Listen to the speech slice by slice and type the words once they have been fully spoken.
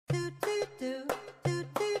Dear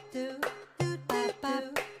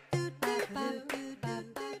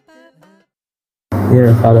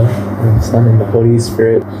Father, and the Son, and the Holy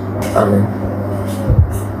Spirit. Amen.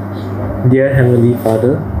 Dear Heavenly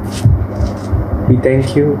Father, we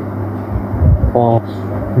thank you for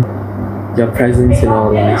your presence in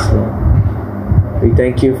our lives, Lord. We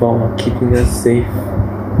thank you for keeping us safe.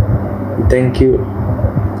 We thank you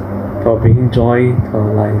for bringing joy to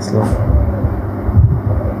our lives, Lord.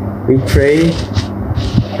 We pray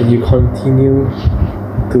that you continue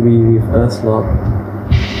to be with us, Lord,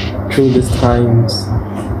 through these times,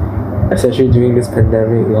 especially during this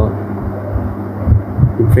pandemic, Lord.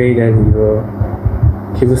 We pray that you will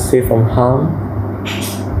keep us safe from harm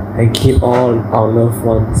and keep all our loved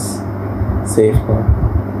ones safe, Lord.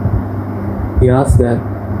 We ask that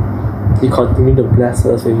you continue to bless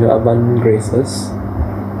us with your abundant graces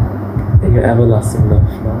and your everlasting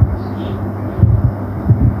love, Lord.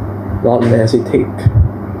 Lord, and as we take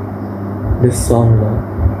this song, Lord,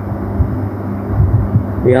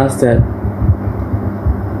 we ask that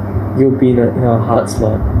you'll be in our hearts,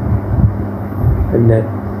 Lord, and that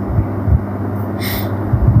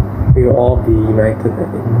we will all be united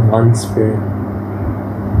in one spirit.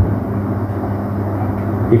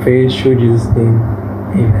 We pray through Jesus' name.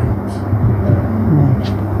 Amen.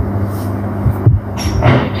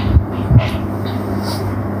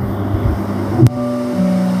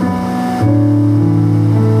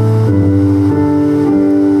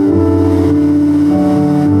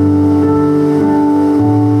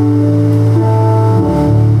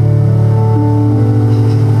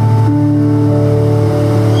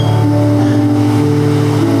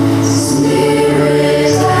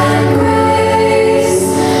 Spirit and grace,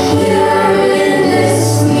 you're in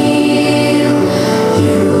this.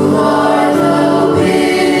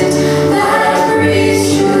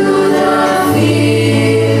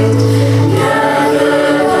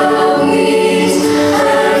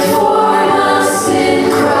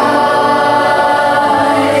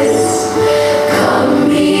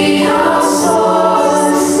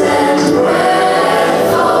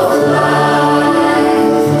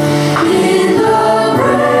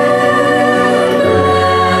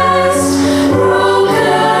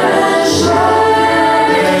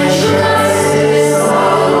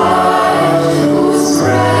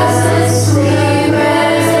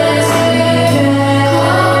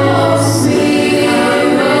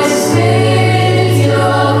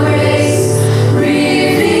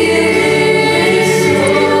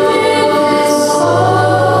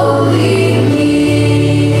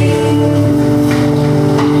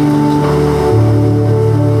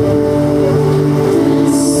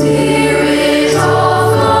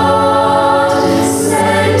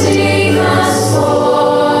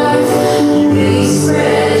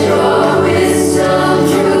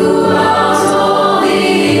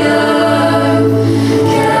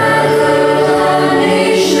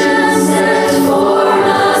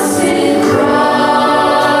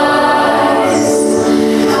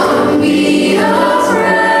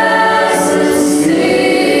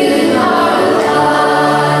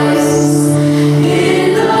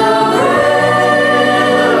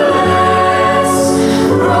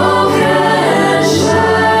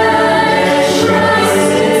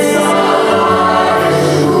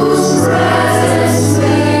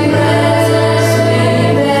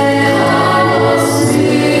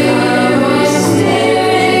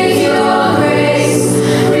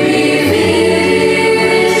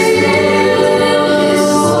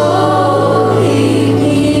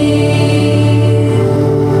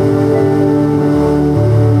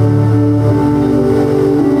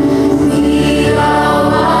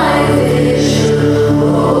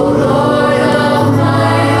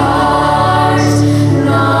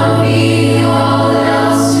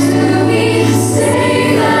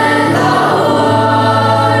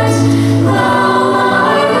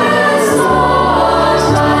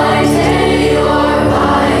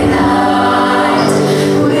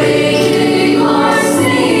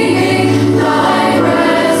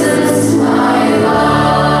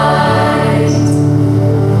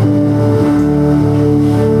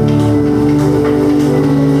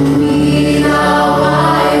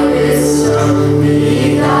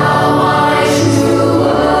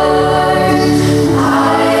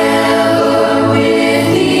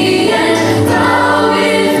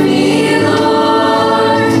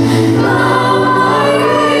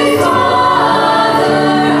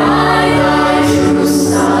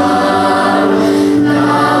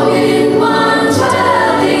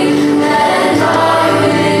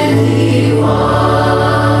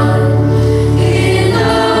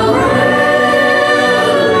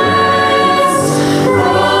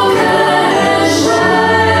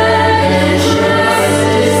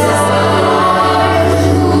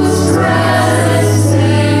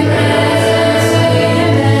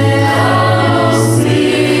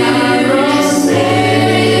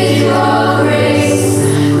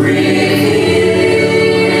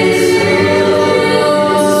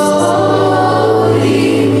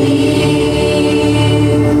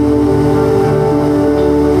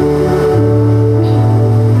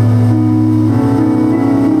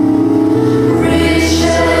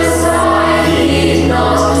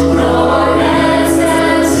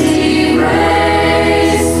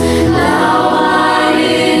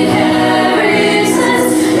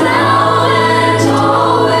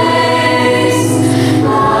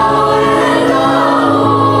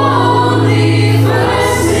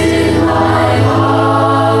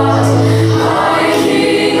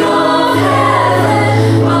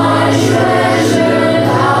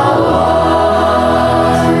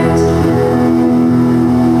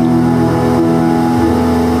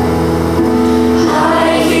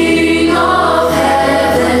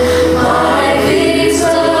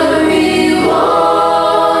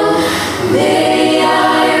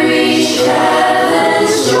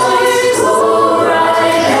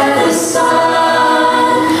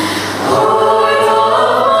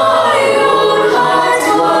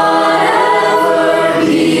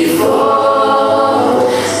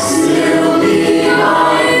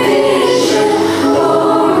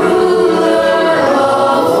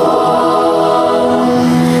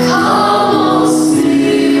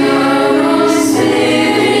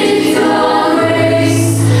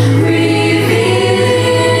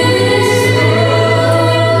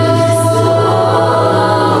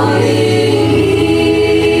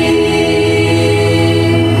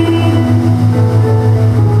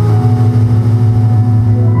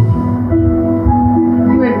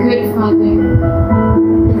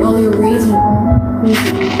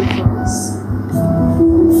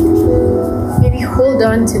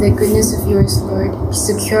 on to the goodness of yours, Lord. Be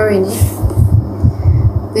secure in it.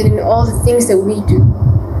 That in all the things that we do,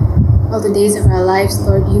 all the days of our lives,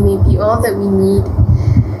 Lord, you may be all that we need,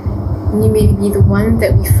 and you may be the one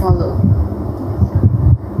that we follow.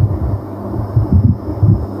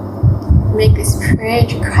 Make this prayer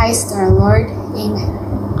to Christ our Lord. Amen.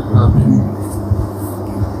 Amen.